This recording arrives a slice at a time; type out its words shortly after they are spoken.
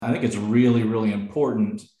I think it's really, really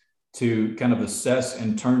important to kind of assess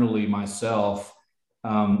internally myself.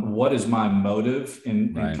 What is my motive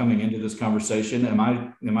in Right. coming into this conversation? Am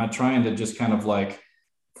I trying to just kind of like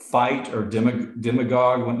fight or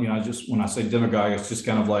demagogue? When I say demagogue, it's just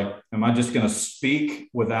kind of like, am I just going to speak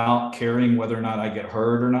without caring whether or not I get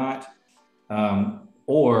heard or not?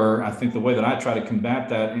 Or I think the way that I try to combat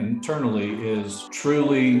that internally is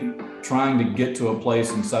truly trying to get to a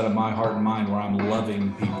place inside of my heart and mind where I'm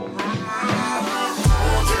loving people.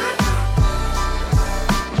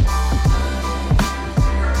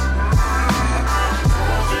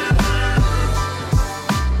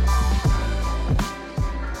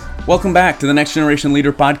 Welcome back to the Next Generation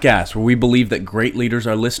Leader Podcast, where we believe that great leaders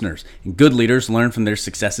are listeners, and good leaders learn from their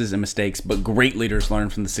successes and mistakes, but great leaders learn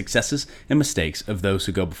from the successes and mistakes of those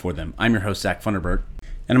who go before them. I'm your host, Zach Funderburg,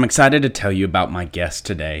 and I'm excited to tell you about my guest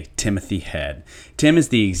today, Timothy Head. Tim is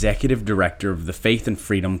the Executive Director of the Faith and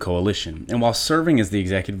Freedom Coalition, and while serving as the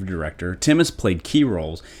Executive Director, Tim has played key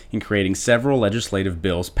roles in creating several legislative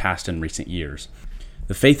bills passed in recent years.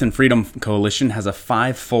 The Faith and Freedom Coalition has a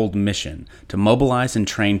five-fold mission to mobilize and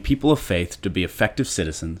train people of faith to be effective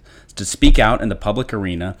citizens, to speak out in the public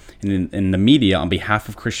arena and in the media on behalf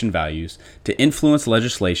of Christian values, to influence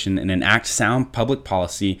legislation and enact sound public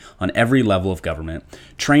policy on every level of government,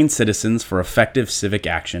 train citizens for effective civic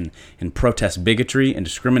action, and protest bigotry and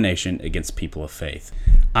discrimination against people of faith.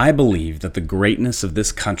 I believe that the greatness of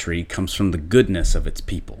this country comes from the goodness of its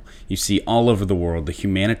people. You see all over the world the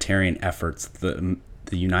humanitarian efforts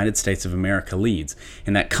the United States of America leads,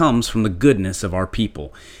 and that comes from the goodness of our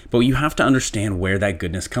people. But you have to understand where that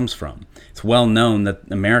goodness comes from. It's well known that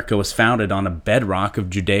America was founded on a bedrock of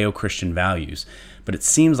Judeo-Christian values, but it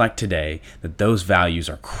seems like today that those values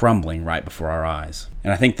are crumbling right before our eyes.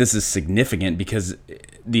 And I think this is significant because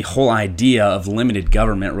the whole idea of limited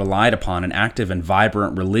government relied upon an active and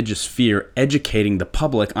vibrant religious sphere educating the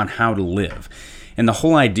public on how to live. And the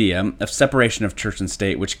whole idea of separation of church and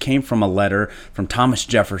state, which came from a letter from Thomas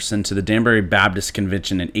Jefferson to the Danbury Baptist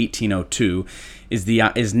Convention in 1802,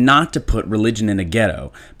 is not to put religion in a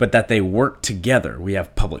ghetto, but that they work together. We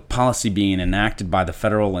have public policy being enacted by the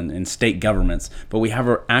federal and state governments, but we have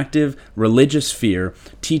an active religious sphere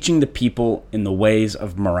teaching the people in the ways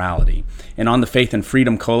of morality. And on the Faith and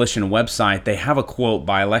Freedom Coalition website, they have a quote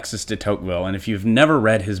by Alexis de Tocqueville, and if you've never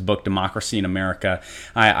read his book, Democracy in America,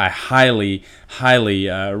 I highly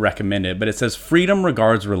recommend it. But it says, "Freedom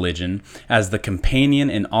regards religion as the companion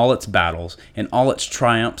in all its battles, in all its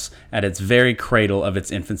triumphs, at its very cradle of its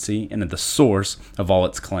infancy, and at the source of all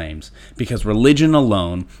its claims. Because religion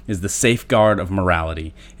alone is the safeguard of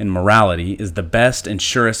morality, and morality is the best and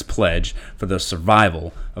surest pledge for the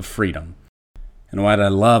survival of freedom." And what I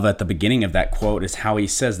love at the beginning of that quote is how he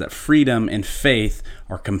says that freedom and faith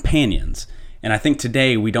are companions. And I think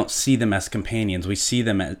today we don't see them as companions. We see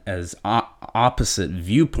them as opposite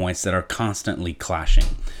viewpoints that are constantly clashing.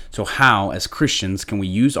 So how, as Christians, can we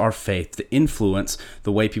use our faith to influence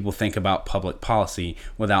the way people think about public policy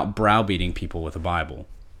without browbeating people with the Bible?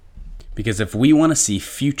 Because if we want to see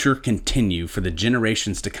future continue for the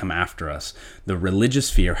generations to come after us, the religious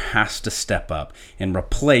sphere has to step up and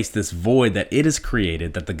replace this void that it has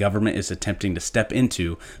created, that the government is attempting to step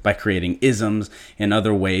into by creating isms and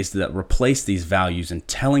other ways that replace these values and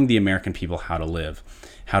telling the American people how to live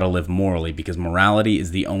morally, because morality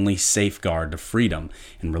is the only safeguard to freedom,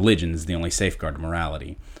 and religion is the only safeguard to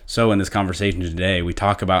morality. So in this conversation today, we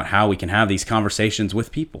talk about how we can have these conversations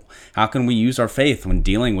with people. How can we use our faith when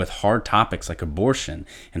dealing with hard topics like abortion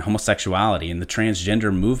and homosexuality and the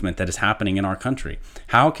transgender movement that is happening in our country?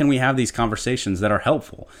 How can we have these conversations that are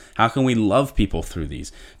helpful? How can we love people through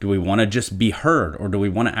these? Do we want to just be heard, or do we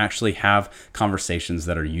want to actually have conversations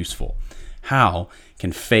that are useful? How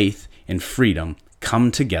can faith and freedom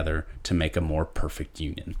come together to make a more perfect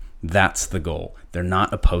union? That's the goal. They're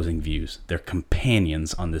not opposing views. They're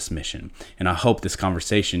companions on this mission. And I hope this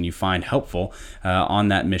conversation you find helpful on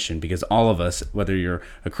that mission, because all of us, whether you're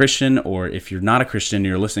a Christian or if you're not a Christian and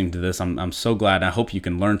you're listening to this, I'm so glad. I hope you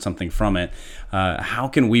can learn something from it. How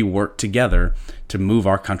can we work together to move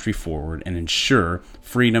our country forward and ensure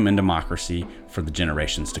freedom and democracy for the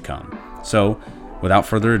generations to come? So, without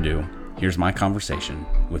further ado, here's my conversation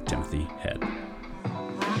with Timothy Head.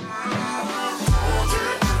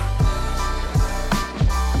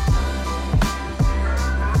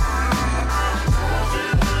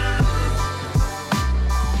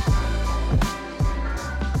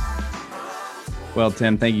 Well,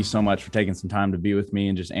 Tim, thank you so much for taking some time to be with me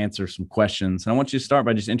and just answer some questions. And I want you to start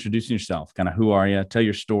by just introducing yourself. Kind of who are you? Tell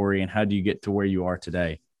your story, and how do you get to where you are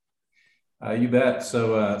today? You bet.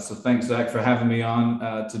 So thanks, Zach, for having me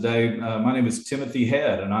on today. My name is Timothy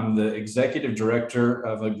Head, and I'm the executive director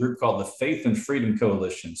of a group called the Faith and Freedom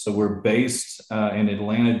Coalition. So we're based in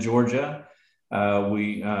Atlanta, Georgia.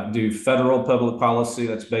 We do federal public policy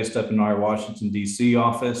that's based up in our Washington, D.C.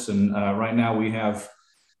 office. And right now we have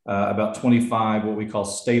about 25 what we call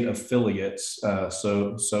state affiliates.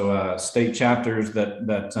 State chapters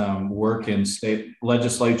that work in state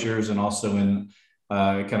legislatures and also in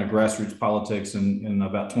kind of grassroots politics in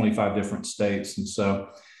about 25 different states. And so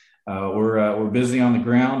we're busy on the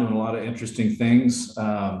ground and a lot of interesting things.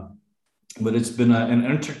 But it's been an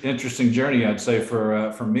interesting journey, I'd say,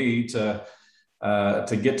 for me to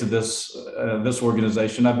get to this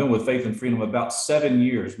organization. I've been with Faith and Freedom about 7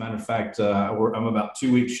 years. Matter of fact, I'm about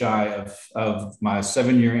 2 weeks shy of my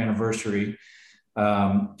 7-year anniversary.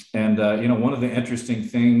 One of the interesting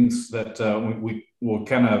things that we will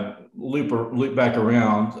kind of loop back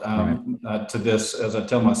around to this as I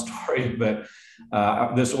tell my story, but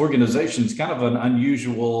this organization is kind of an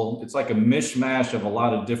unusual, it's like a mishmash of a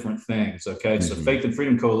lot of different things. Okay. Mm-hmm. So Faith and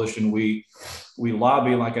Freedom Coalition, we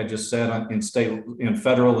lobby, like I just said, in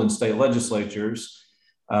federal and state legislatures,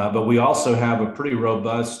 but we also have a pretty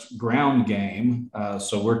robust ground game.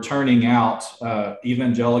 So we're turning out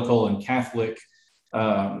evangelical and Catholic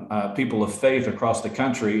people of faith across the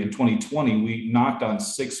country. In 2020, we knocked on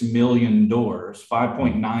 6 million doors,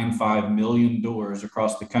 5.95 million doors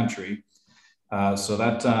across the country. So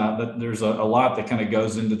that there's a lot that kind of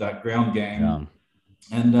goes into that ground game. Yeah.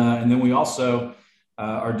 And then we also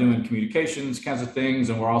are doing communications kinds of things.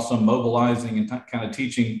 And we're also mobilizing and kind of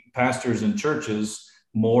teaching pastors and churches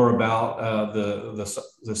more about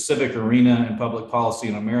the civic arena and public policy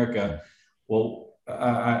in America. Well,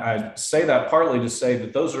 I say that partly to say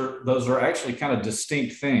that those are actually kind of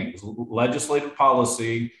distinct things: legislative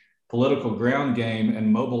policy, political ground game,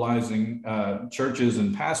 and mobilizing churches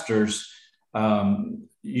and pastors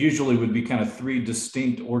usually would be kind of 3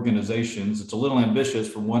 distinct organizations. It's a little ambitious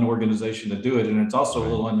for one organization to do it, and it's also a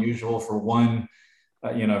little unusual for one,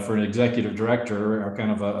 for an executive director or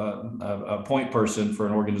kind of a point person for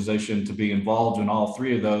an organization to be involved in all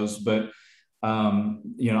 3 of those. But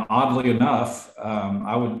oddly enough,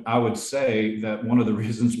 I would say that one of the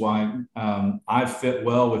reasons why I fit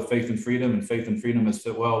well with Faith and Freedom, and Faith and Freedom has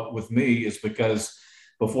fit well with me, is because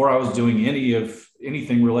before I was doing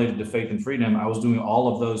anything related to Faith and Freedom, I was doing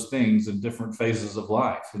all of those things in different phases of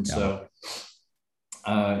life. And so,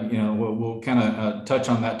 we'll kind of touch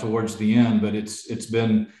on that towards the end, but it's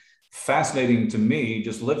been fascinating to me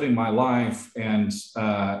just living my life and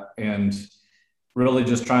really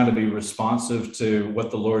just trying to be responsive to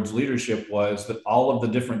what the Lord's leadership was, that all of the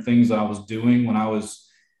different things I was doing when I was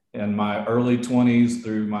in my early 20s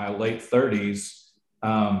through my late 30s,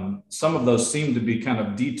 some of those seem to be kind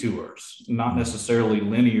of detours, not necessarily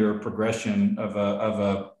linear progression of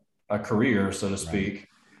a career, so to speak.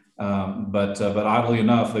 But oddly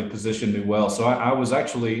enough, they positioned me well. So I was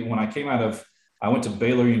actually, when I went to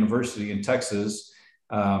Baylor University in Texas,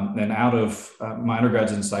 and out of my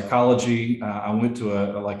undergrads in psychology, I went to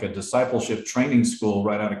a discipleship training school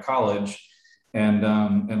right out of college,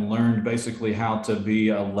 and learned basically how to be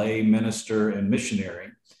a lay minister and missionary.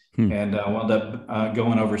 And I wound up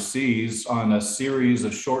going overseas on a series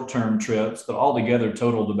of short-term trips that altogether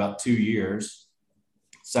totaled about 2 years: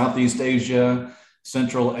 Southeast Asia,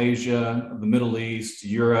 Central Asia, the Middle East,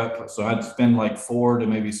 Europe. So I'd spend like 4 to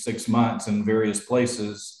maybe 6 months in various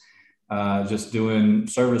places, just doing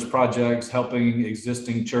service projects, helping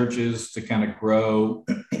existing churches to kind of grow,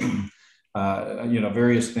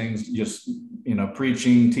 various things, just,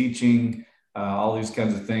 preaching, teaching, all these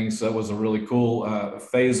kinds of things. So that was a really cool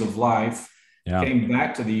phase of life. Yeah. Came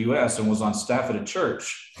back to the U.S. and was on staff at a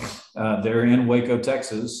church there in Waco,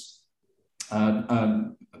 Texas,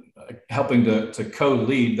 helping to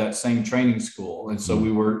co-lead that same training school. And so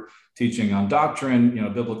we were teaching on doctrine,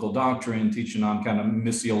 biblical doctrine, teaching on kind of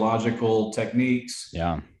missiological techniques.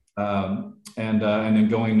 Yeah. And then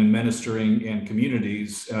going and ministering in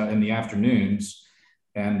communities in the afternoons.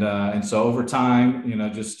 And so over time,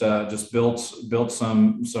 just built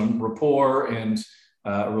some rapport and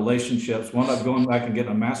relationships. Wound up going back and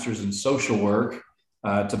getting a master's in social work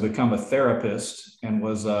to become a therapist, and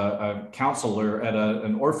was a counselor at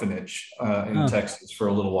an orphanage in Texas for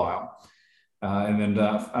a little while. And then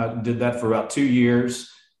I did that for about 2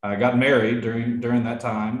 years. I got married during that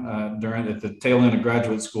time, at the tail end of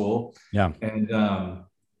graduate school. Yeah. And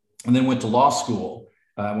then went to law school.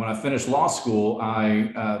 When I finished law school,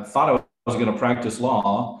 I thought I was going to practice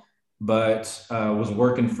law, but was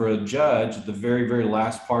working for a judge at the very, very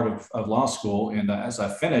last part of law school. And as I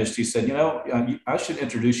finished, he said, I should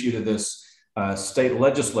introduce you to this state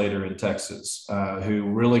legislator in Texas, who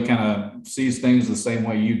really kind of sees things the same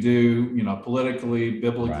way you do, politically,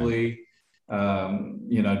 biblically,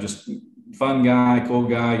 just fun guy, cool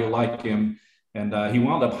guy, you like him. And he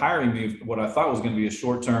wound up hiring me what I thought was going to be a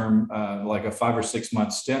short-term, like a 5 or 6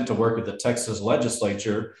 month stint to work at the Texas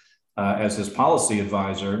legislature as his policy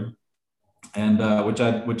advisor, and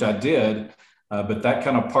which I did. But that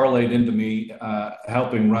kind of parlayed into me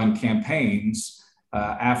helping run campaigns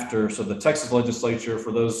after. So the Texas legislature,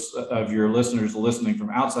 for those of your listeners listening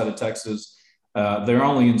from outside of Texas, they're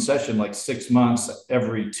only in session like 6 months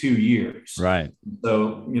every 2 years. Right.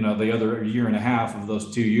 So, the other year and a half of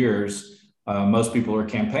those 2 years, most people are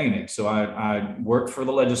campaigning. So I worked for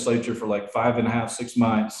the legislature for like 5.5, 6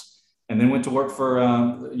 months, and then went to work for,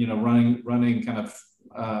 running kind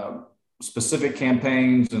of specific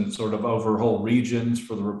campaigns and sort of over whole regions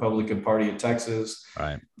for the Republican Party of Texas.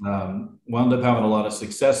 Right. Wound up having a lot of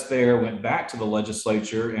success there, went back to the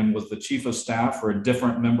legislature and was the chief of staff for a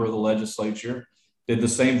different member of the legislature. Did the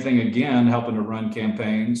same thing again, helping to run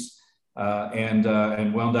campaigns,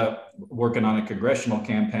 and wound up working on a congressional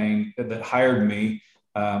campaign that hired me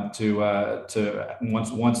to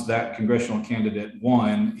once that congressional candidate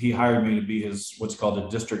won, he hired me to be his what's called a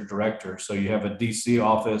district director. So you have a DC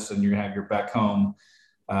office and you have your back home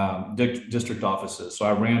district offices. So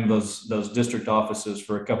I ran those district offices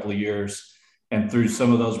for a couple of years, and through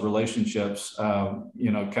some of those relationships,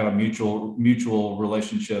 kind of mutual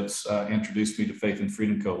relationships, introduced me to Faith and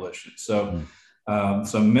Freedom Coalition.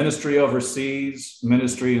 So ministry overseas,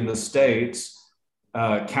 ministry in the States,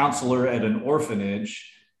 counselor at an orphanage,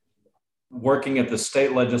 working at the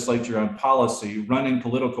state legislature on policy, running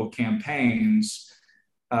political campaigns,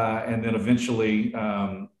 and then eventually,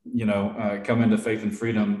 come into Faith and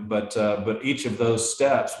Freedom. But each of those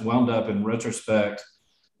steps wound up, in retrospect,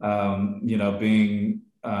 being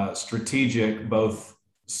strategic, both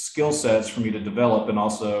skill sets for me to develop, and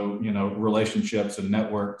also, relationships and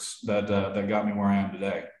networks that got me where I am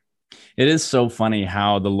today. It is so funny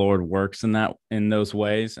how the Lord works in those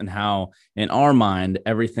ways, and how in our mind,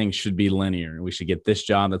 everything should be linear. We should get this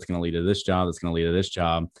job that's going to lead to this job, that's going to lead to this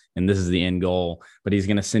job, and this is the end goal. But he's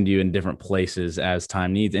going to send you in different places as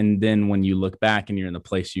time needs. And then when you look back and you're in the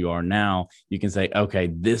place you are now, you can say, okay,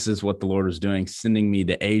 this is what the Lord was doing, sending me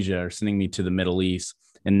to Asia or sending me to the Middle East.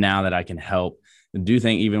 And now that I can help do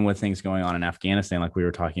things, even with things going on in Afghanistan, like we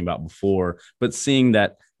were talking about before, but seeing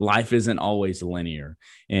that life isn't always linear,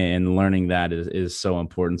 and learning that is so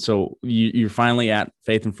important. So you're finally at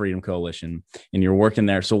Faith and Freedom Coalition, and you're working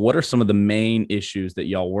there. So what are some of the main issues that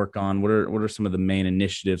y'all work on? What are some of the main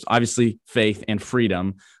initiatives? Obviously, faith and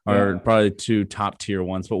freedom are probably two top tier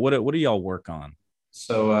ones, but what do y'all work on?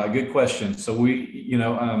 So good question. So we,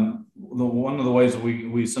 one of the ways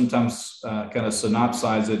we sometimes kind of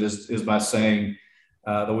synopsize it is by saying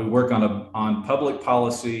that we work on public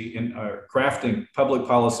policy and crafting public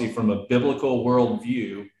policy from a biblical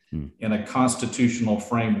worldview in a constitutional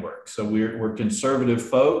framework. So we're conservative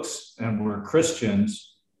folks and we're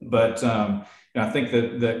Christians, but I think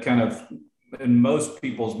that kind of in most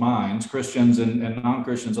people's minds, Christians and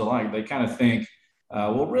non-Christians alike, they kind of think,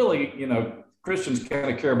 well, really, Christians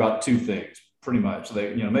kind of care about two things, pretty much.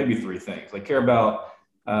 They, maybe three things. They care about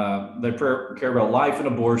care about life and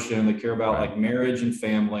abortion. They care about like marriage and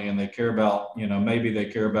family, and they care about, maybe they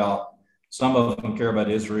care about, some of them care about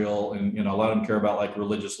Israel, and a lot of them care about like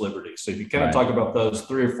religious liberty. So if you kind of talk about those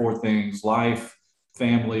three or four things, life,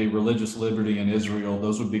 family, religious liberty, and Israel,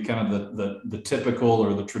 those would be kind of the typical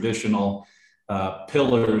or the traditional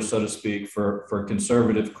pillars, so to speak, for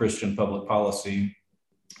conservative Christian public policy.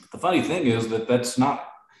 The funny thing is that that's not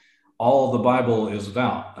all the Bible is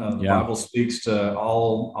about. The Bible speaks to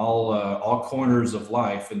all corners of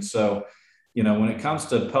life, and so when it comes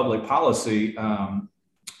to public policy,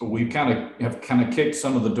 we have kicked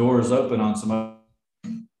some of the doors open on some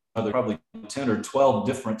other probably 10 or 12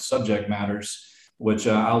 different subject matters, which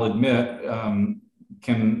I'll admit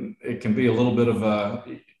can be a little bit of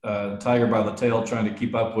a tiger by the tail trying to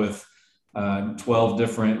keep up with 12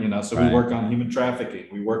 different, so we work on human trafficking,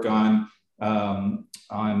 we work on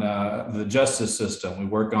the justice system, we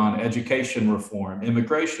work on education reform,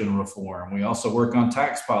 immigration reform, we also work on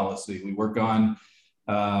tax policy, we work on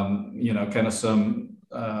kind of some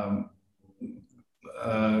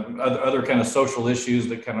other kind of social issues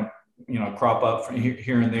that kind of crop up from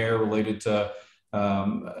here and there related to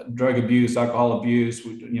drug abuse, alcohol abuse.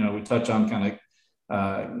 We touch on kind of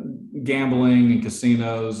gambling and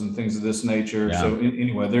casinos and things of this nature. Yeah. So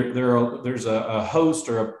anyway, there's a host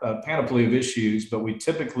or a panoply of issues, but we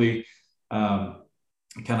typically kind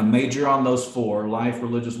of major on those four: life,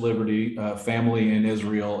 religious liberty, family, and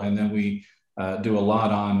Israel. And then we do a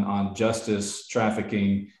lot on justice,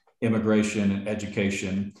 trafficking, immigration, and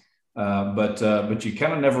education. But you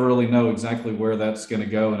kind of never really know exactly where that's going to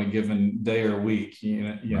go in a given day or week.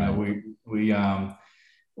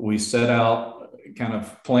 We set out kind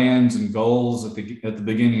of plans and goals at the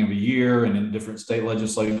beginning of a year, and in different state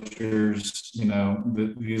legislatures.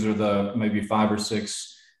 These are the maybe 5 or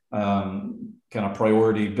 6 kind of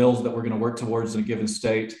priority bills that we're going to work towards in a given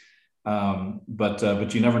state.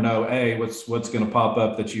 But you never know, A, what's going to pop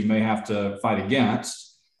up that you may have to fight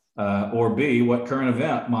against, or B, what current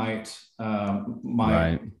event might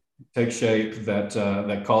Right. take shape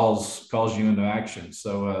that calls you into action.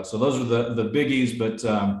 So those are the biggies, but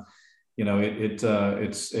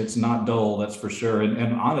it's not dull, that's for sure.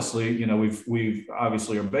 And honestly, we've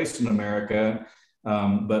obviously are based in America,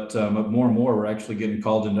 but more and more we're actually getting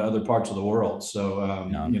called into other parts of the world. So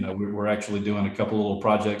we're actually doing a couple little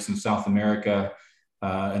projects in South America,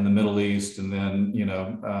 in the Middle East, and then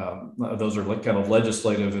those are kind of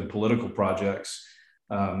legislative and political projects,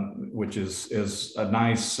 which is a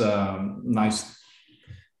nice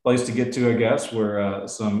place to get to, I guess, where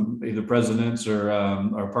some either presidents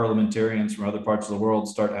or parliamentarians from other parts of the world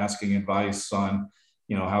start asking advice on,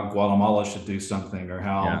 how Guatemala should do something, or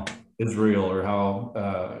how Israel or how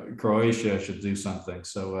Croatia should do something.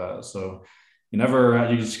 So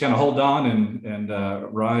you just kind of hold on and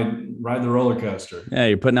ride the roller coaster. Yeah,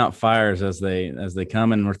 you're putting out fires as they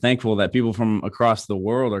come, and we're thankful that people from across the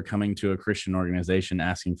world are coming to a Christian organization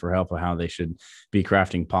asking for help of how they should be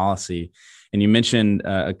crafting policy. And you mentioned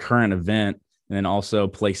a current event, and then also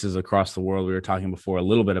places across the world. We were talking before a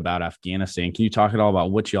little bit about Afghanistan. Can you talk at all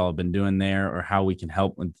about what y'all have been doing there, or how we can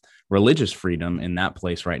help with religious freedom in that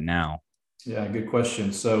place right now? Yeah, good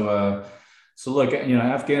question. So look,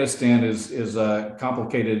 Afghanistan is a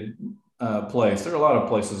complicated place. There are a lot of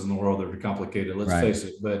places in the world that are complicated, let's face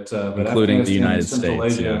it. But including the United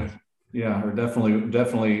States, Asia, are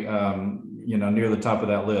definitely near the top of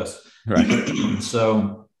that list. Right.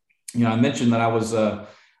 So, I mentioned that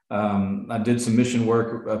I did some mission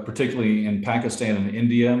work, particularly in Pakistan and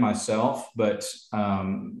India myself. But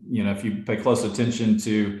if you pay close attention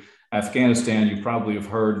to Afghanistan, you probably have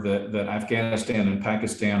heard that Afghanistan and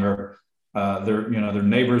Pakistan are they're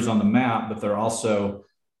neighbors on the map, but they're also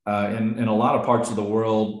in a lot of parts of the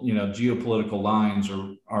world, geopolitical lines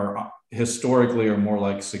are historically are more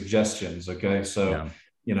like suggestions. Okay, so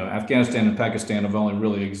Afghanistan and Pakistan have only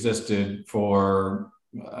really existed for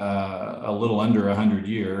a little under 100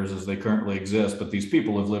 years as they currently exist, but these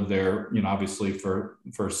people have lived there, obviously for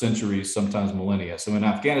centuries, sometimes millennia. So in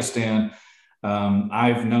Afghanistan,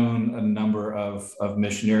 I've known a number of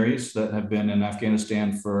missionaries that have been in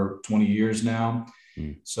Afghanistan for 20 years now.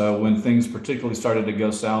 So when things particularly started to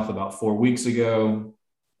go south about 4 weeks ago,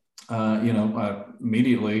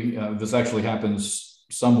 immediately, this actually happens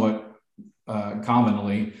somewhat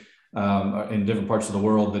commonly in different parts of the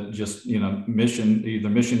world, that just, either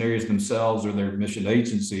missionaries themselves or their mission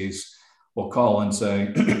agencies will call and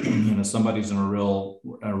say, somebody's in a real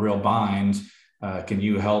bind. Can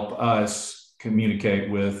you help us communicate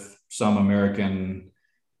with some American,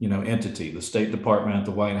 entity, the State Department,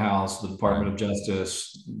 the White House, the Department of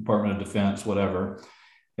Justice, Department of Defense, whatever.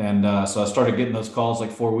 And so I started getting those calls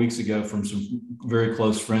like 4 weeks ago from some very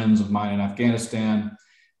close friends of mine in Afghanistan.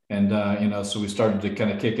 And, so we started to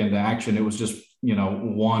kind of kick into action. It was just,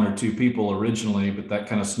 1 or 2 people originally, but that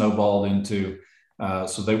kind of snowballed into,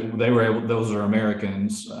 so they were able, those are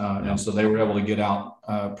Americans. And so they were able to get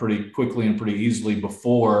out pretty quickly and pretty easily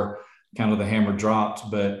before kind of the hammer dropped.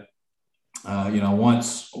 But,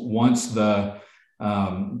 once the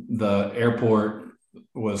airport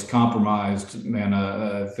was compromised,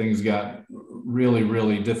 man, things got really,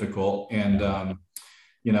 really difficult. And,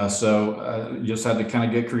 so just had to kind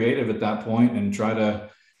of get creative at that point and try to,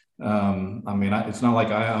 it's not like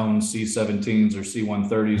I own C-17s or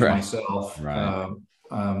C-130s myself,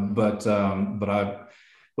 but I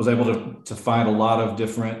was able to find a lot of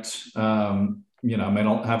different, I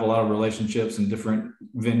don't have a lot of relationships in different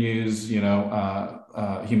venues,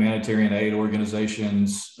 humanitarian aid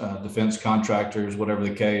organizations, defense contractors, whatever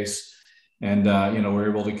the case. And, we're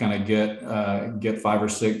able to kind of get 5 or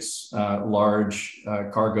 6 large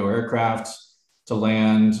cargo aircraft to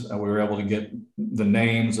land. We were able to get the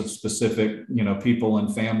names of specific, people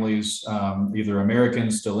and families, either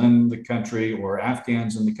Americans still in the country or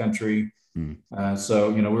Afghans in the country. So,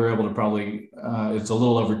 we were able to probably, it's a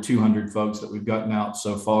little over 200 folks that we've gotten out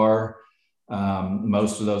so far.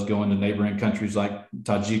 Most of those go into neighboring countries like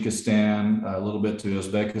Tajikistan, a little bit to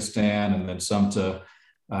Uzbekistan, and then some to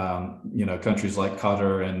countries like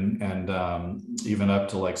Qatar and even up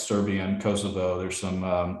to like Serbia and Kosovo. There's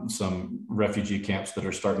some refugee camps that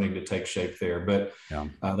are starting to take shape there, but Yeah.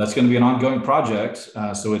 that's going to be an ongoing project.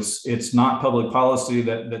 So it's not public policy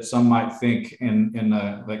that some might think in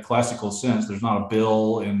the classical sense. There's not a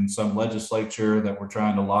bill in some legislature that we're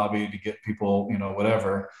trying to lobby to get people,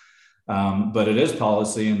 whatever. But it is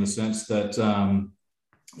policy in the sense that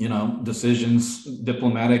decisions,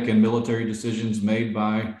 diplomatic and military decisions made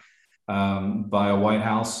by a White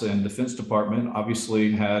House and Defense Department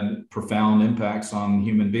obviously had profound impacts on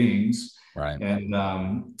human beings. Right. And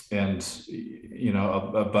a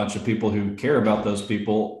bunch of people who care about those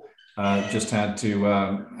people just had to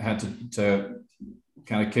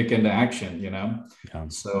kind of kick into action, Yeah.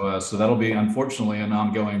 So that'll be unfortunately an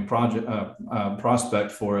ongoing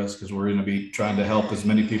prospect for us, because we're going to be trying to help as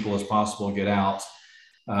many people as possible get out.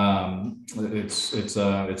 It's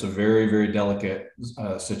a very, very delicate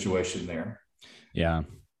situation there. Yeah.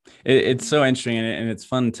 It's so interesting, and it's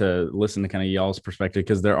fun to listen to kind of y'all's perspective,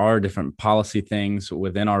 because there are different policy things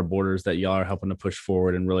within our borders that y'all are helping to push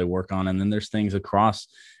forward and really work on. And then there's things across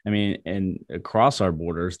our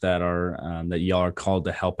borders that are that y'all are called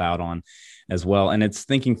to help out on as well. And it's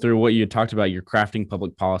thinking through what you talked about, you're crafting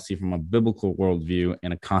public policy from a biblical worldview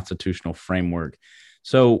and a constitutional framework.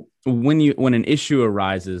 So when an issue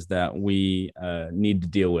arises that we need to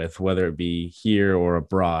deal with, whether it be here or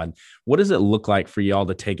abroad, what does it look like for y'all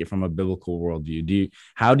to take it from a biblical worldview?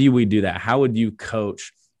 How do we do that? How would you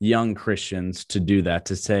coach young Christians to do that,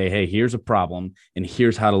 to say, hey, here's a problem and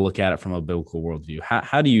here's how to look at it from a biblical worldview?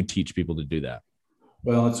 How do you teach people to do that?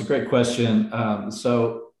 Well, it's a great question. Frankly,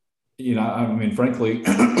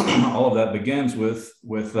 all of that begins with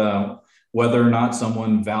whether or not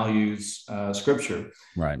someone values Scripture.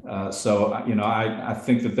 Right. I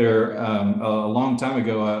think that there a long time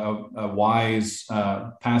ago, a wise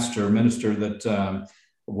minister that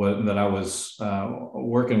I was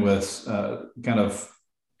working with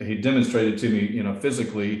he demonstrated to me,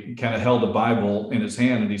 physically, he kind of held a Bible in his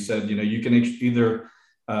hand, and he said, you can either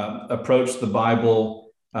approach the Bible.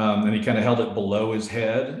 And he kind of held it below his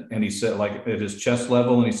head, and he said, like at his chest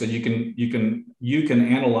level, and he said, you can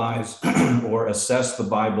analyze or assess the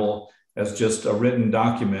Bible as just a written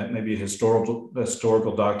document, maybe a historical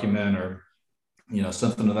document, or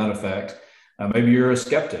something to that effect. Maybe you're a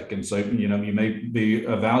skeptic, and so you may be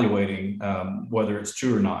evaluating whether it's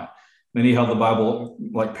true or not. Then he held the Bible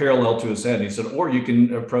like parallel to his head, and he said, or you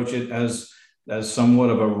can approach it as somewhat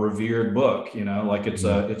of a revered book, like it's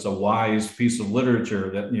a wise piece of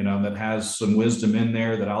literature that, that has some wisdom in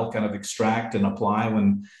there that I'll kind of extract and apply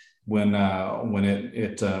when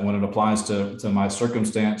it applies to my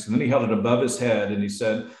circumstance. And then he held it above his head, and he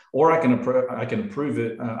said, or I can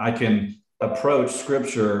approach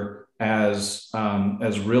Scripture as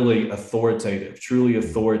really authoritative, truly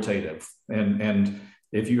authoritative. And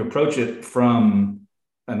if you approach it from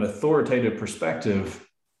an authoritative perspective,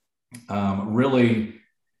 really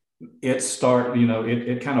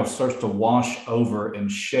it kind of starts to wash over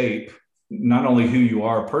and shape not only who you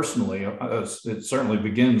are personally. It certainly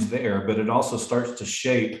begins there, but it also starts to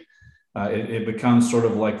shape. It becomes sort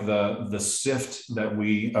of like the sift that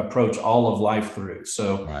we approach all of life through.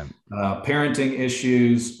 So right. Parenting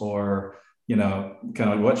issues, or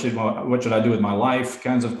kind of what should I do with my life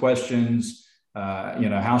kinds of questions.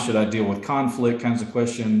 How should I deal with conflict kinds of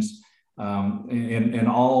questions. In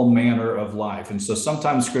all manner of life. And so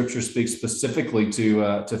sometimes Scripture speaks specifically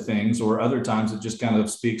to things, or other times it just kind of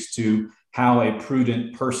speaks to how a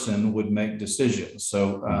prudent person would make decisions.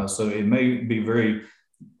 So it may be very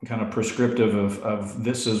kind of prescriptive of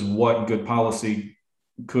this is what good policy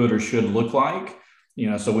could or should look like.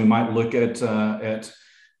 So we might look at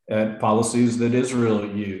policies that Israel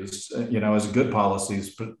used, as good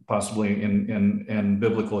policies, possibly in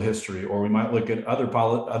biblical history, or we might look at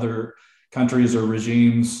other countries or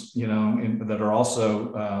regimes, that are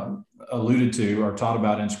also alluded to or taught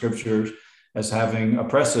about in Scripture as having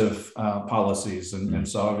oppressive policies, and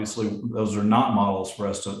so obviously those are not models for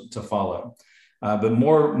us to follow. But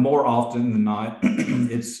more often than not,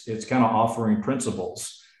 it's kind of offering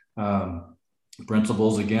principles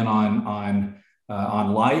again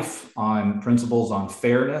on life, on principles on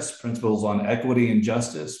fairness, principles on equity and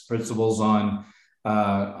justice, principles on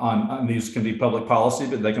these can be public policy,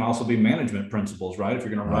 but they can also be management principles, right? If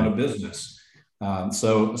you're going to run a business.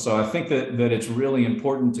 So I think that it's really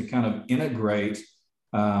important to kind of integrate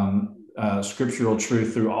scriptural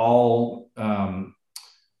truth through all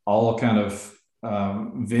kind of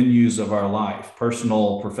venues of our life: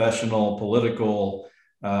 personal, professional, political,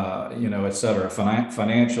 et cetera,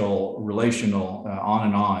 financial, relational, on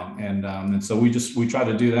and on. And so we try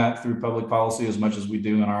to do that through public policy as much as we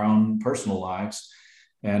do in our own personal lives.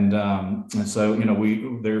 And so,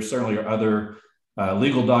 there certainly are other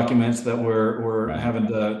legal documents that we're Right. having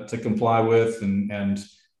to comply with,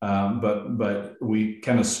 but we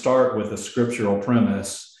kind of start with a scriptural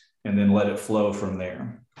premise and then let it flow from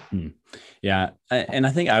there. Yeah. And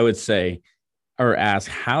I think I would say, or ask,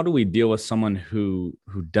 how do we deal with someone who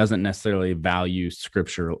doesn't necessarily value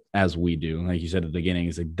scripture as we do? Like you said at the beginning,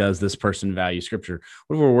 is like, does this person value scripture?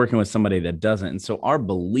 What if we're working with somebody that doesn't? And so our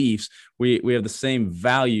beliefs, we have the same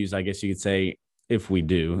values, I guess you could say, if we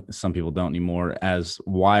do. Some people don't anymore, as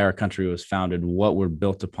why our country was founded, what we're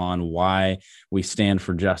built upon, why we stand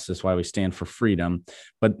for justice, why we stand for freedom.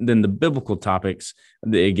 But then the biblical topics,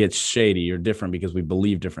 it gets shady or different because we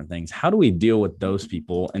believe different things. How do we deal with those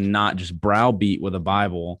people and not just browbeat with a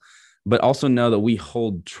Bible, but also know that we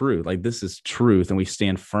hold truth? Like, this is truth and we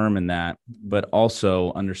stand firm in that, but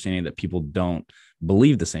also understanding that people don't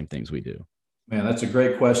believe the same things we do. Man, that's a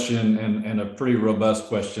great question and a pretty robust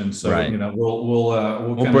question. So, Right.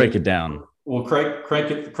 We'll break it down. We'll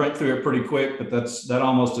crank through it pretty quick, but that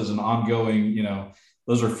almost is an ongoing,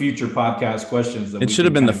 those are future podcast questions. It should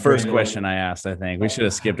have been the first question I asked. I think we should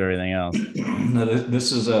have skipped everything else. No,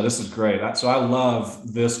 this is great. So I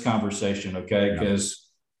love this conversation. Okay. Because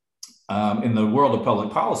in the world of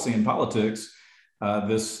public policy and politics,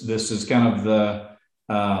 this is kind of the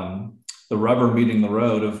rubber meeting the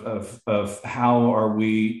road of how are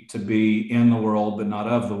we to be in the world, but not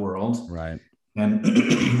of the world. Right. And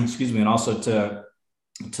excuse me. And also to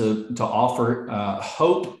offer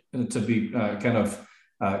hope, to be kind of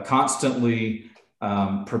constantly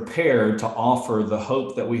prepared to offer the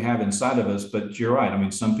hope that we have inside of us. But you're right. I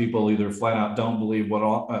mean, some people either flat out don't believe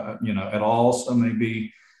at all. Some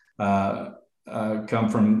maybe come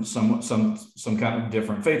from some kind of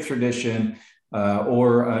different faith tradition.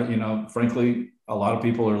 Or frankly, a lot of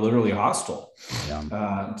people are literally hostile.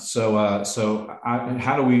 Yeah. So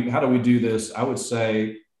how do we do this? I would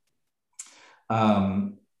say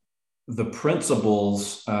the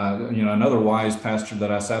principles. Another wise pastor that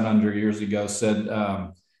I sat under years ago said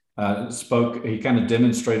spoke. He kind of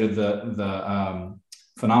demonstrated the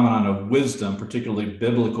phenomenon of wisdom, particularly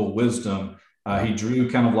biblical wisdom. He drew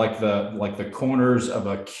kind of like the corners of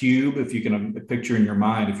a cube. If you can picture in your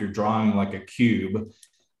mind, if you're drawing like a cube,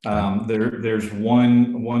 there's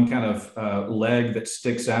one kind of leg that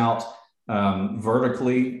sticks out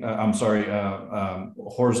vertically.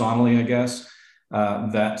 Horizontally, I guess,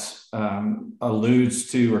 that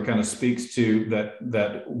alludes to or kind of speaks to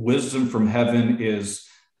that wisdom from heaven is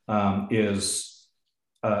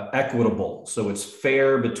equitable. So it's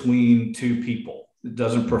fair between two people. It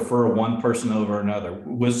doesn't prefer one person over another.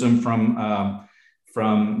 Wisdom from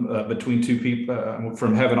between two people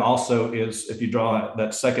from heaven also is, if you draw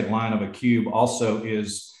that second line of a cube, also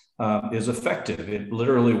is effective. It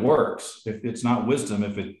literally works. If it's not wisdom,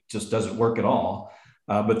 if it just doesn't work at all.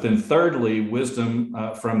 But then thirdly, wisdom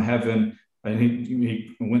from heaven, and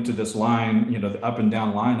he went to this line, the up and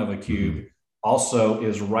down line of a cube, also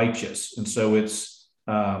is righteous, and so it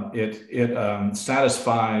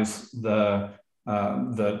satisfies the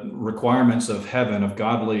requirements of heaven, of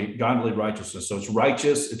godly righteousness. So it's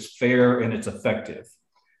righteous, it's fair, and it's effective.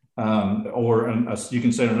 You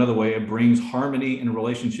can say it another way: it brings harmony in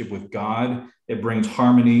relationship with God. It brings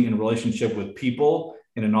harmony in relationship with people,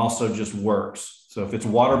 and it also just works. So if it's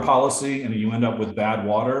water policy and you end up with bad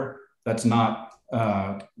water, that's not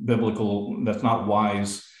biblical. That's not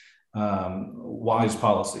wise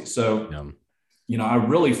policy. So. Yeah. I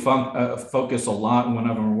really focus a lot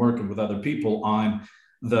whenever I'm working with other people on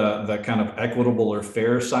the kind of equitable or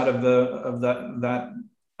fair side of that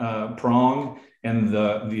prong, and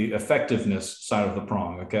the effectiveness side of the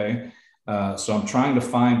prong. Okay, so I'm trying to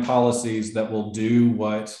find policies that will do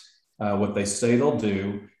what they say they'll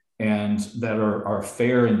do, and that are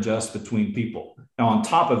fair and just between people. Now, on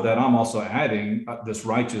top of that, I'm also adding this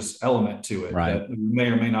righteous element to it, right, that we may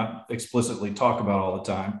or may not explicitly talk about all the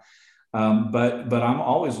time. But I'm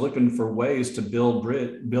always looking for ways to build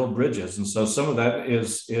bridges, and so some of that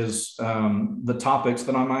is the topics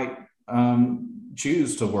that I might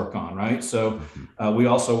choose to work on. Right. So we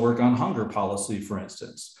also work on hunger policy, for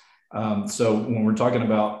instance. So when we're talking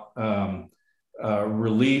about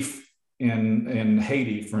relief in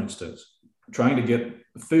Haiti, for instance, trying to get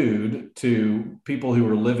food to people who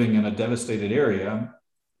are living in a devastated area,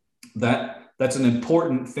 that's an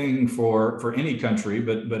important thing for any country,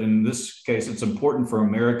 but in this case, it's important for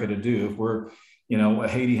America to do.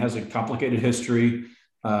 If Haiti has a complicated history,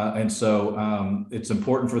 And so it's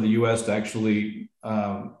important for the U.S. to actually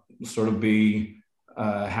sort of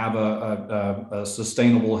have a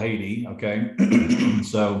sustainable Haiti. Okay.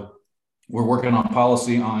 So we're working on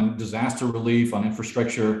policy on disaster relief, on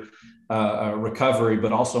infrastructure recovery,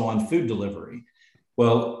 but also on food delivery.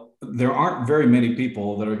 Well, there aren't very many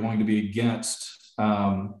people that are going to be against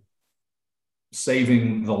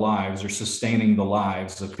saving the lives or sustaining the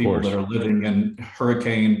lives of people that are living in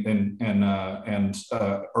hurricane and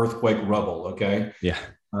earthquake rubble. Okay. Yeah.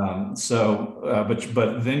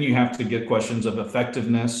 But then you have to get questions of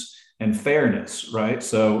effectiveness and fairness, right?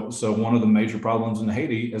 So one of the major problems in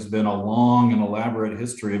Haiti has been a long and elaborate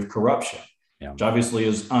history of corruption, which obviously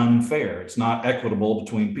is unfair. It's not equitable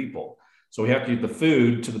between people. So we have to get the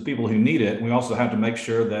food to the people who need it. We also have to make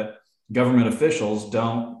sure that government officials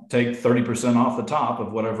don't take 30% off the top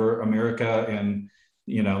of whatever America and,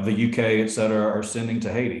 the UK, et cetera, are sending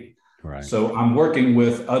to Haiti. Right. So I'm working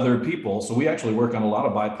with other people. So we actually work on a lot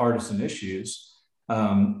of bipartisan issues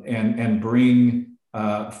and bring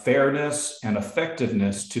fairness and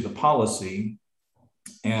effectiveness to the policy.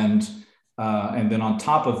 And then on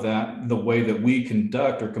top of that, the way that we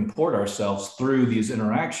conduct or comport ourselves through these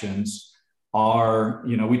interactions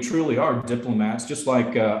we truly are diplomats, just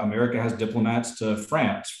like America has diplomats to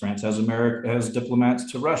France. France has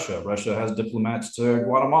diplomats to Russia. Russia has diplomats to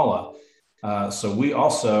Guatemala. So we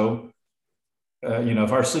also,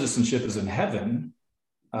 if our citizenship is in heaven,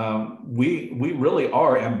 we really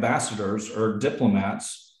are ambassadors or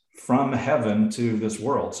diplomats from heaven to this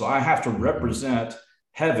world. So I have to represent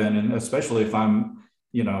heaven, and especially if I'm,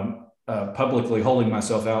 publicly holding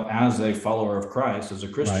myself out as a follower of Christ, as a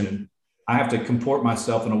Christian. Right. I have to comport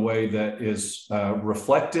myself in a way that is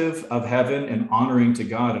reflective of heaven and honoring to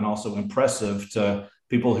God, and also impressive to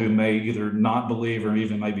people who may either not believe or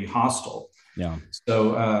even may be hostile. Yeah.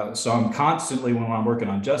 So I'm constantly, when I'm working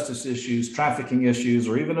on justice issues, trafficking issues,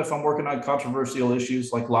 or even if I'm working on controversial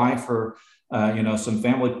issues like life or some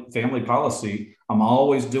family policy, I'm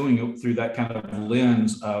always doing it through that kind of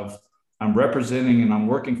lens of I'm representing and I'm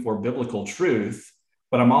working for biblical truth,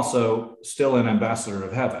 but I'm also still an ambassador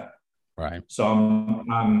of heaven. Right. So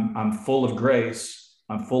I'm full of grace.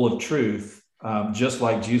 I'm full of truth, just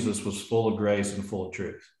like Jesus was full of grace and full of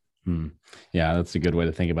truth. Yeah, that's a good way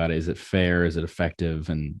to think about it. Is it fair? Is it effective?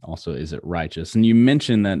 And also, is it righteous? And you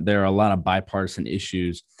mentioned that there are a lot of bipartisan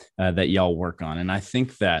issues that y'all work on. And I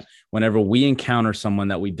think that whenever we encounter someone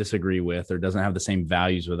that we disagree with or doesn't have the same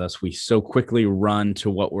values with us, we so quickly run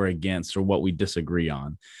to what we're against or what we disagree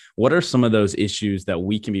on. What are some of those issues that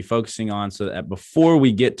we can be focusing on so that before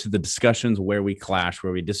we get to the discussions where we clash,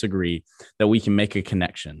 where we disagree, that we can make a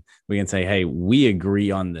connection? We can say, hey, we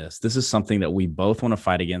agree on this. This is something that we both want to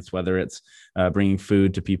fight against, whether it's bringing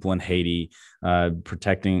food to people in Haiti, not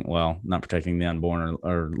protecting the unborn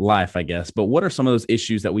or life, I guess. But what are some of those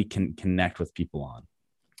issues that we can connect with people on?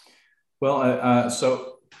 Well,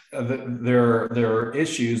 there are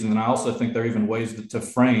issues, and I also think there are even ways to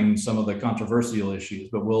frame some of the controversial issues.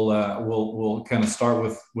 But we'll kind of start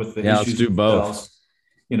with the issues. Let's do both.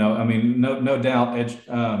 No doubt,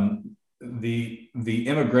 the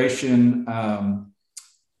immigration.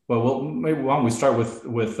 Maybe why don't we start with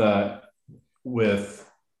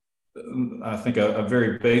I think a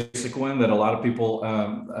very basic one that a lot of people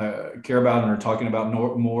care about and are talking about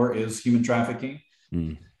more is human trafficking.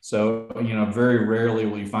 So, very rarely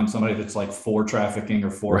will you find somebody that's like for trafficking or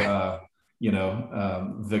for,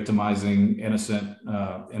 victimizing innocent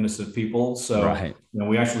people. So,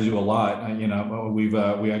 we actually do a lot.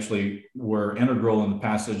 We actually were integral in the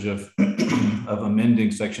passage of amending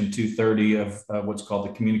Section 230 of what's called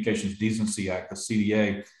the Communications Decency Act, the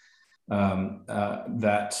CDA,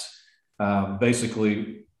 that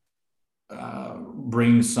basically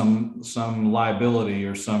brings some liability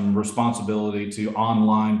or some responsibility to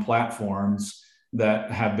online platforms that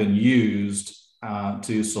have been used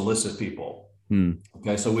to solicit people.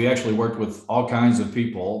 Okay, so we actually worked with all kinds of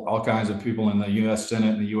people in the U.S.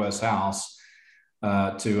 Senate and the U.S. House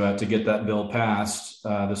to get that bill passed.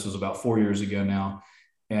 This was about 4 years ago now.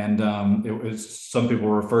 And some people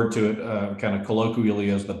referred to it kind of colloquially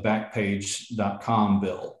as the Backpage.com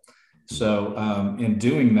bill. So in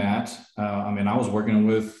doing that, I was working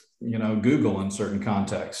with, Google in certain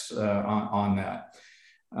contexts on that.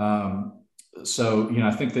 I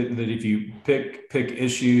think that if you pick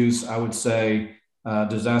issues, I would say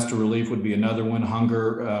disaster relief would be another one.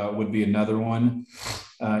 Hunger would be another one.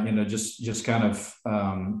 Just kind of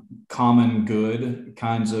common good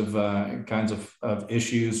kinds of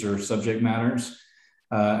issues or subject matters.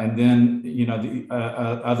 And then, the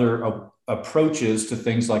other approaches to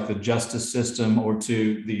things like the justice system or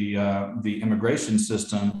to the immigration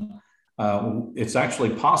system, it's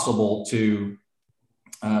actually possible to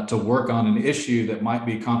work on an issue that might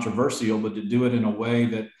be controversial, but to do it in a way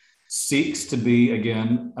that seeks to be,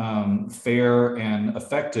 again, fair and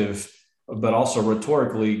effective, but also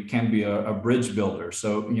rhetorically can be a bridge builder.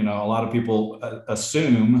 So, a lot of people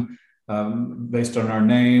assume, based on our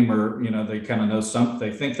name, or, they kind of know something,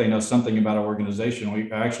 they think they know something about our organization.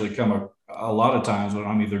 We actually come a lot of times when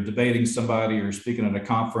I'm either debating somebody or speaking at a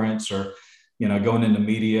conference or, going into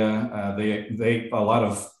media, they a lot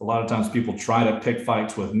of times people try to pick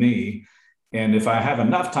fights with me. And if I have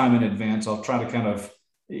enough time in advance, I'll try to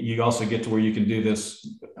you also get to where you can do this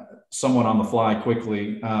somewhat on the fly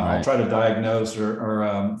quickly. Right. I'll try to diagnose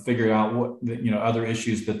or figure out what, other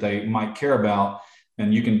issues that they might care about.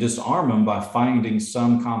 And you can disarm them by finding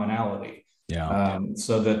some commonality. Yeah.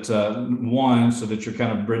 So that one, so that you're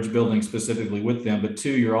kind of bridge building specifically with them, but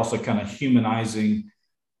two, you're also kind of humanizing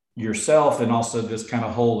yourself and also this kind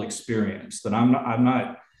of whole experience. That I'm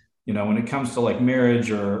not, when it comes to like marriage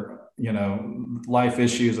or, life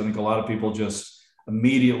issues, I think a lot of people just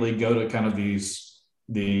immediately go to kind of these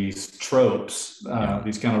tropes,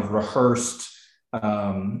 these kind of rehearsed,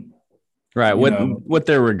 right. What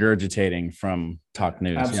they're regurgitating from talk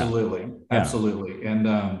news. Absolutely. Yeah. Absolutely.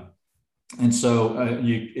 And so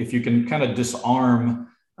if you can kind of disarm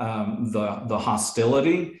the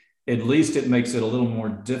hostility, at least it makes it a little more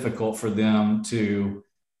difficult for them to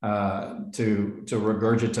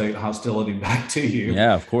regurgitate hostility back to you.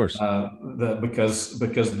 Yeah, of course.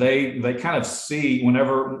 Because they kind of see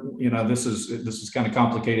whenever, this is kind of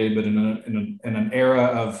complicated, but in an era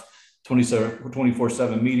of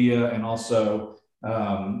 24/7 media, and also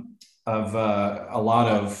of a lot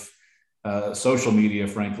of social media,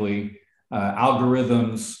 frankly,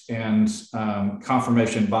 algorithms and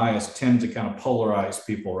confirmation bias tend to kind of polarize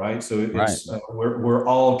people, right? So it's we're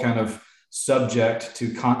all kind of subject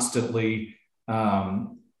to constantly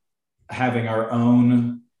having our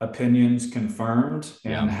own opinions confirmed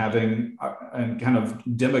and having and kind of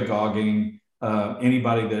demagoguing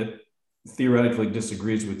anybody that theoretically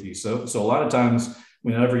disagrees with you. So a lot of times,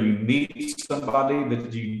 whenever you meet somebody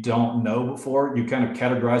that you don't know before, you kind of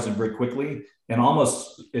categorize them very quickly, and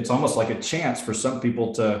it's almost like a chance for some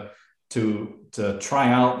people to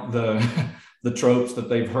try out the tropes that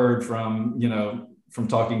they've heard from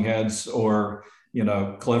talking heads or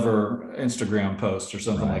clever Instagram posts or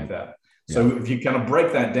something like that. So if you kind of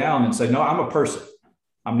break that down and say, no, I'm a person.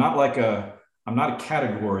 I'm not a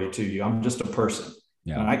category to you. I'm just a person.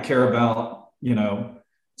 And I care about,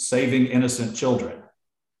 saving innocent children.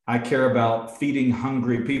 I care about feeding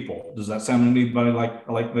hungry people. Does that sound anybody like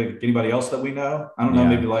anybody else that we know? I don't know,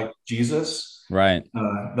 maybe like Jesus. Right.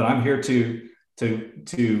 But I'm here to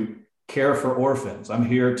care for orphans. I'm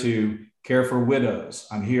here to care for widows.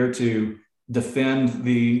 I'm here to defend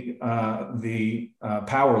the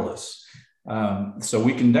powerless. So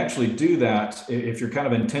we can actually do that if you're kind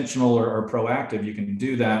of intentional or proactive. You can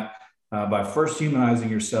do that by first humanizing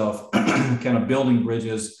yourself, kind of building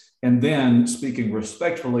bridges, and then speaking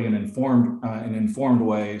respectfully and informed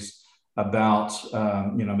ways about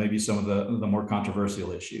maybe some of the more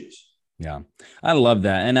controversial issues. Yeah, I love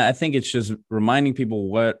that. And I think it's just reminding people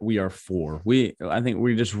what we are for. I think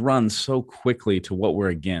we just run so quickly to what we're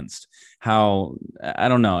against. How, I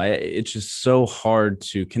don't know, it's just so hard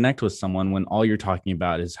to connect with someone when all you're talking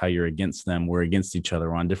about is how you're against them. We're against each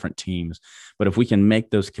other. We're on different teams. But if we can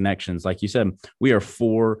make those connections, like you said, we are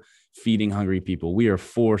for feeding hungry people. We are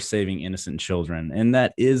for saving innocent children. And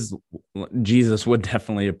that is, Jesus would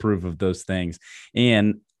definitely approve of those things.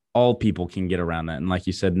 And all people can get around that. And like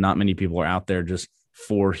you said, not many people are out there just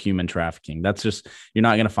for human trafficking. That's just, you're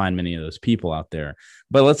not going to find many of those people out there.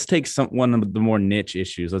 But let's take one of the more niche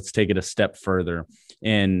issues. Let's take it a step further.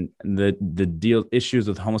 And the issues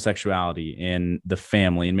with homosexuality and the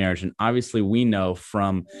family and marriage. And obviously we know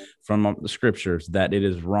from the scriptures that it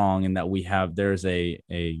is wrong, and that there's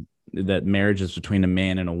that marriage is between a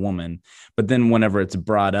man and a woman. But then whenever it's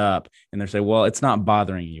brought up and they say, well, it's not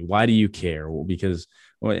bothering you, why do you care? Well,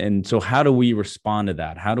 and so how do we respond to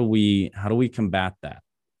that? How do we combat that?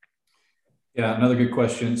 Yeah, another good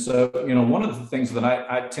question. So, one of the things that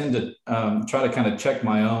I tend to try to kind of check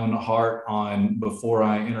my own heart on before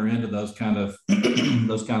I enter into those kind of,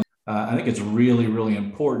 I think it's really, really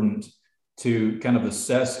important to kind of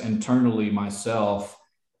assess internally myself.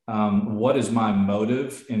 What is my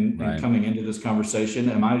motive in coming into this conversation?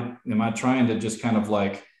 Am I trying to just kind of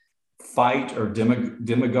like fight or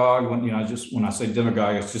demagogue. When I say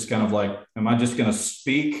demagogue, it's just kind of like, am I just going to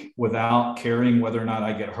speak without caring whether or not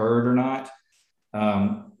I get heard or not?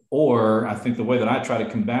 Or I think the way that I try to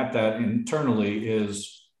combat that internally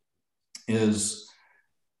is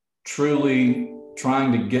truly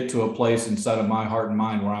trying to get to a place inside of my heart and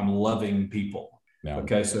mind where I'm loving people. Yeah.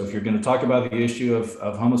 Okay. So if you're going to talk about the issue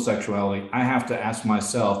of homosexuality, I have to ask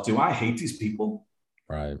myself, do I hate these people?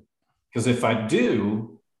 Right. Because if I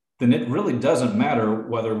do, then it really doesn't matter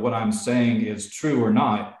whether what I'm saying is true or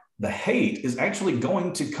not. The hate is actually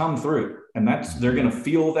going to come through, and they're going to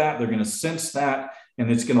feel that, they're going to sense that,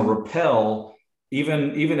 and it's going to repel,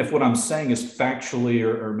 even if what I'm saying is factually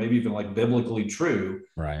or maybe even like biblically true.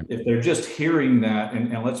 Right. If they're just hearing that,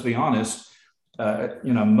 and let's be honest,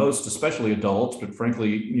 most, especially adults, but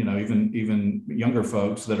frankly, even younger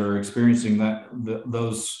folks that are experiencing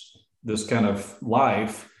this kind of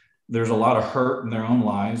life, there's a lot of hurt in their own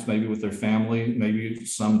lives, maybe with their family, maybe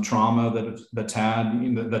some trauma that's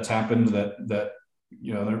happened that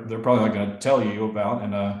they're probably not going to tell you about.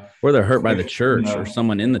 And or they're hurt by the church or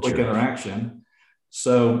someone in the church. Interaction.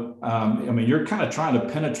 So, you're kind of trying to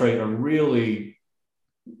penetrate a really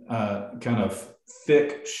kind of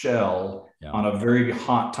thick shell on a very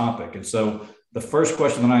hot topic. And so the first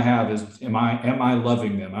question that I have is, am I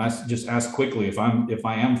loving them? And I just ask quickly if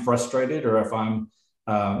I am frustrated or if I'm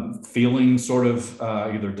feeling sort of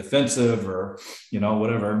either defensive or,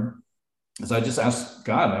 whatever. As I just ask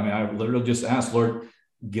God, I literally just ask, Lord,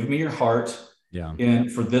 give me your heart. Yeah. And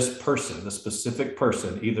for this person, the specific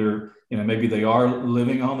person, either, maybe they are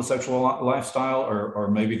living a homosexual lifestyle or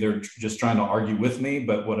maybe they're just trying to argue with me,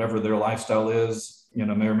 but whatever their lifestyle is,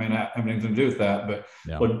 may or may not have anything to do with that. But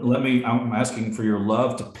I'm asking for your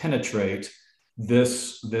love to penetrate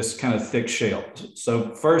this kind of thick shell.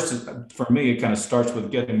 So first, for me, it kind of starts with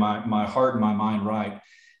getting my heart and my mind right.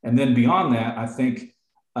 And then beyond that, I think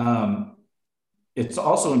it's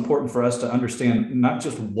also important for us to understand not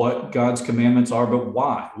just what God's commandments are, but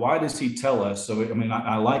why. Why does he tell us? So,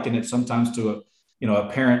 I liken it sometimes to a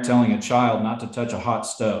parent telling a child not to touch a hot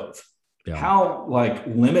stove. Yeah. How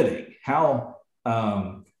limiting, how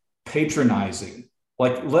patronizing.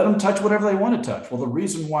 Let them touch whatever they want to touch. Well, the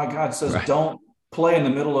reason why God says don't play in the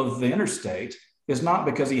middle of the interstate is not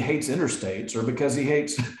because he hates interstates or because he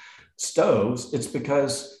hates stoves. It's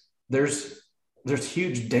because there's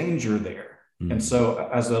huge danger there. Mm-hmm. And so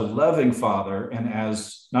as a loving father and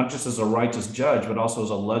as not just as a righteous judge, but also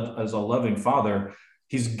as a loving father,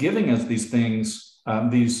 he's giving us these things,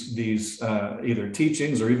 these either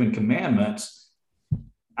teachings or even commandments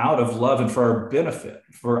out of love and for our benefit,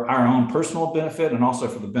 for our own personal benefit, and also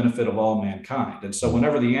for the benefit of all mankind. And so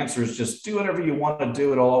whenever the answer is just do whatever you want to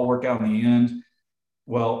do, it'll all work out in the end.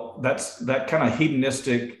 Well, that kind of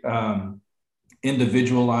hedonistic,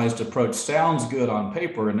 individualized approach sounds good on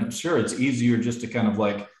paper. And sure, it's easier just to kind of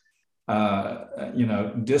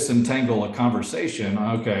disentangle a conversation.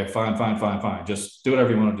 Okay, fine. Just do whatever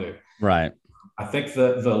you want to do. Right. I think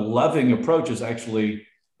the loving approach is actually,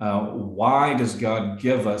 why does God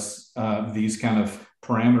give us these kind of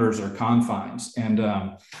parameters or confines?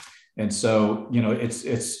 And so,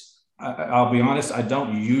 I'll be honest, I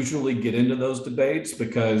don't usually get into those debates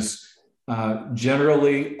because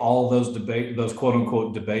generally all those quote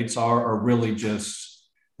unquote debates are really just,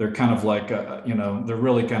 they're kind of they're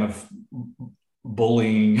really kind of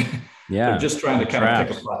bullying. Yeah. They're just trying to kind of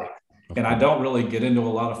pick a fight. And I don't really get into a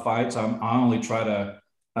lot of fights. I only try to,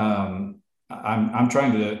 I'm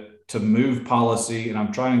trying to move policy, and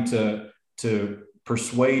I'm trying to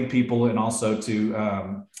persuade people, and also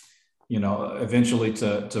to eventually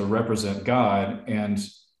to represent God. And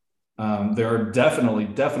there are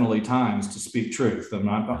definitely times to speak truth.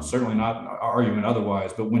 I'm certainly not arguing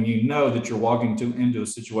otherwise, but when you know that you're walking into a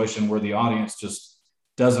situation where the audience just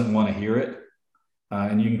doesn't want to hear it,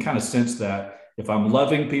 and you can kind of sense that. If I'm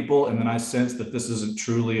loving people and then I sense that this isn't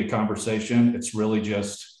truly a conversation, it's really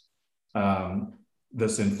just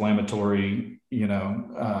this inflammatory,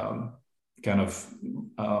 kind of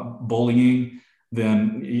bullying,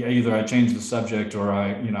 then either I change the subject or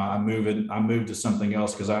I move to something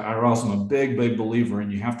else, because I also am a big believer,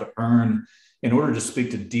 and you have to earn, in order to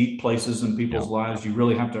speak to deep places in people's lives, you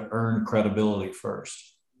really have to earn credibility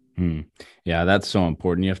first. Yeah, that's so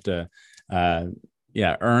important. You have to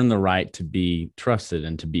earn the right to be trusted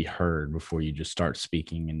and to be heard before you just start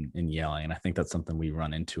speaking and yelling. And I think that's something we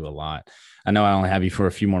run into a lot. I know I only have you for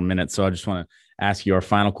a few more minutes, so I just want to ask you our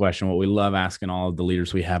final question. What we love asking all of the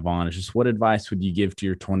leaders we have on is just, what advice would you give to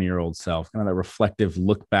your 20-year-old self? Kind of that reflective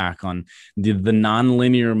look back on the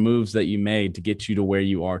nonlinear moves that you made to get you to where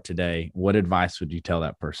you are today. What advice would you tell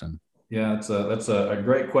that person? Yeah, that's a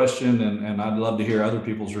great question, and I'd love to hear other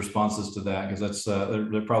people's responses to that because that's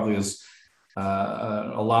there probably is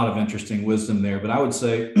a lot of interesting wisdom there. But I would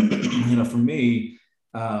say, for me,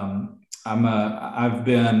 I've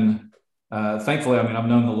been thankfully. I mean, I've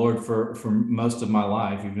known the Lord for most of my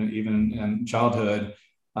life, even in childhood.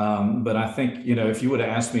 But I think if you would have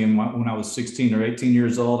asked me when I was 16 or 18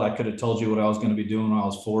 years old, I could have told you what I was going to be doing when I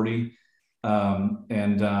was 40.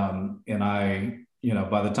 And I,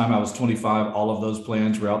 by the time I was 25, all of those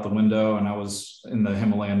plans were out the window, and I was in the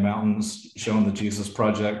Himalayan mountains showing the Jesus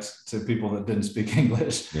Project to people that didn't speak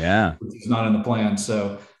English. Yeah. Which is not in the plan.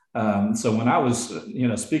 So when I was,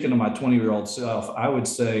 speaking to my 20-year-old self, I would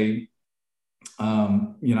say,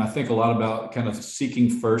 I think a lot about kind of seeking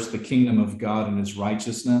first the kingdom of God and his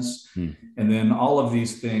righteousness. And then all of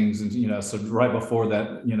these things. And, so right before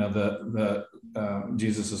that,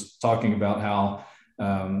 Jesus is talking about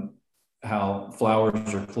how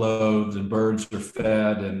flowers are clothed and birds are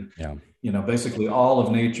fed. And, basically all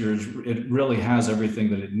of nature it really has everything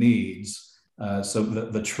that it needs. So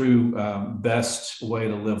the true best way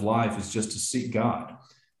to live life is just to seek God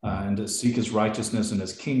and to seek his righteousness and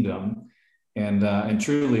his kingdom. And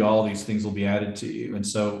truly all these things will be added to you. And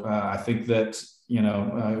so I think that,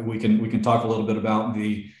 we can talk a little bit about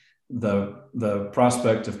the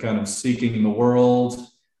prospect of kind of seeking the world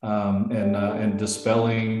and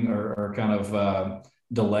dispelling or kind of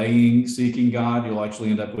delaying seeking God. You'll actually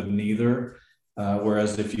end up with neither.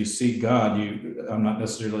 Whereas if you seek God, I'm not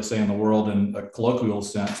necessarily saying the world in a colloquial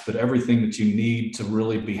sense, but everything that you need to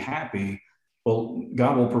really be happy, well,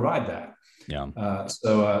 God will provide that. Yeah.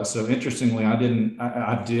 So interestingly, I have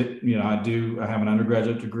an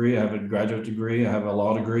undergraduate degree. I have a graduate degree. I have a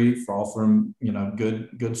law degree, all from,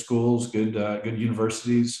 good schools, good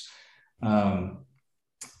universities.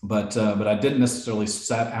 But I didn't necessarily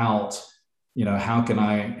set out, how can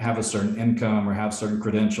I have a certain income or have certain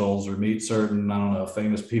credentials or meet certain, I don't know,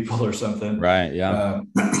 famous people or something. Right. Yeah.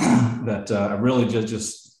 That I really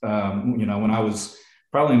just when I was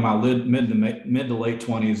probably in my mid to late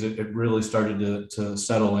 20s, it really started to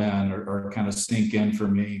settle in or kind of sink in for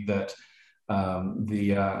me that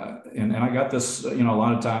and I got this, a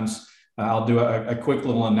lot of times I'll do a quick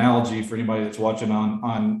little analogy for anybody that's watching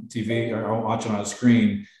on TV or watching on a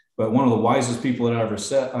screen. But one of the wisest people that I ever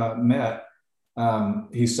met,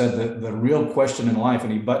 he said that the real question in life,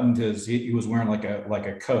 and he buttoned he was wearing like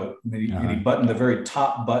a coat, and he buttoned the very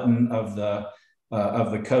top button of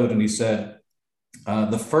the coat, and he said,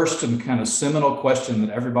 the first and kind of seminal question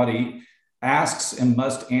that everybody asks and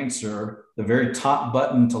must answer, the very top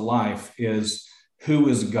button to life, is who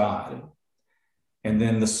is God? And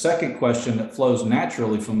then the second question that flows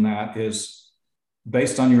naturally from that is,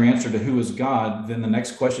 based on your answer to who is God, then the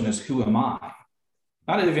next question is, who am I?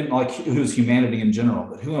 Not even like who's humanity in general,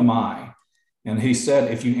 but who am I? And he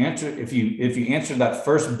said, if you answer that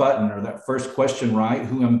first button or that first question right,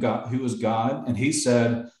 who is God? And he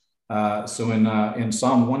said, so in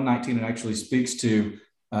Psalm 119, it actually speaks to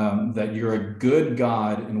that you're a good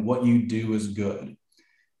God and what you do is good.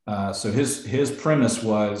 So his premise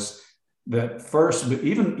was that first, but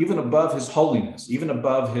even above his holiness, even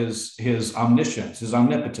above his omniscience, his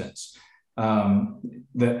omnipotence,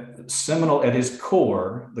 that seminal at his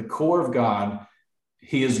core, the core of God,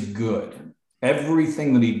 he is good.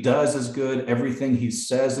 Everything that he does is good. Everything he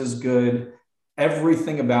says is good.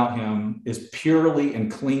 Everything about him is purely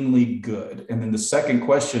and cleanly good. And then the second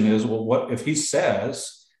question is, well, what if he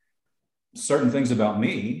says certain things about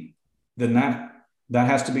me, then that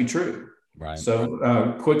has to be true. Right.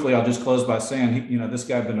 So quickly, I'll just close by saying, this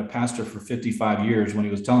guy had been a pastor for 55 years. When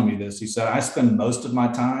he was telling me this, he said, I spend most of my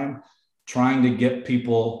time trying to get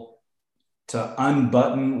people to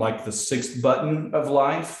unbutton like the sixth button of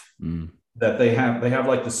life that they have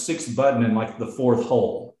like the sixth button in like the fourth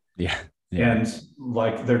hole. Yeah. And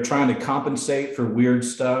like they're trying to compensate for weird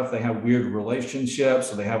stuff. They have weird relationships,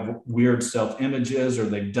 or they have weird self-images, or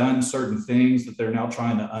they've done certain things that they're now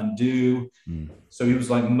trying to undo. So he was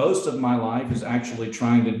like, most of my life is actually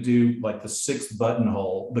trying to do like the sixth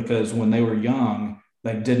buttonhole, because when they were young,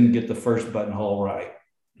 they didn't get the first buttonhole right.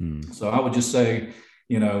 So I would just say,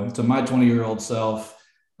 to my 20-year-old self,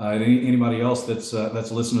 anybody else that's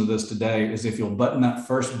listening to this today, is if you'll button that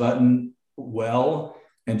first button well,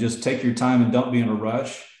 and just take your time and don't be in a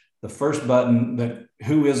rush. The first button, that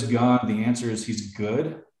who is God? The answer is he's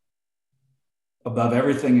good. Above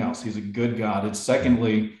everything else, he's a good God. And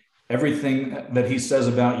secondly, everything that he says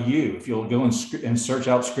about you, if you'll go and search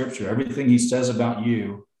out scripture, everything he says about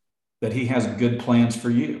you, that he has good plans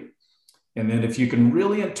for you. And then if you can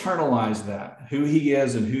really internalize that, who he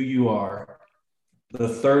is and who you are, the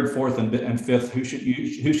third, fourth, and fifth, who should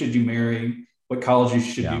you marry? What colleges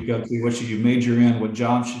should you go to? What should you major in? What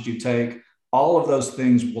jobs should you take? All of those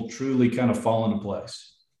things will truly kind of fall into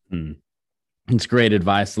place. It's great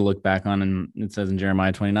advice to look back on. And it says in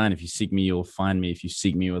Jeremiah 29, if you seek me, you will find me if you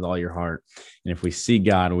seek me with all your heart. And if we seek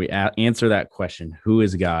God, we answer that question, who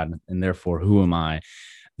is God? And therefore, who am I? I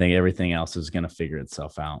think everything else is going to figure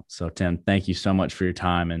itself out. So Tim, thank you so much for your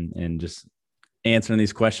time and just answering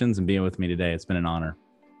these questions and being with me today. It's been an honor.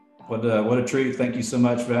 What a treat. Thank you so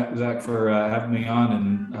much, Zach, for having me on,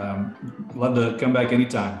 and love to come back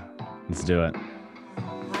anytime. Let's do it.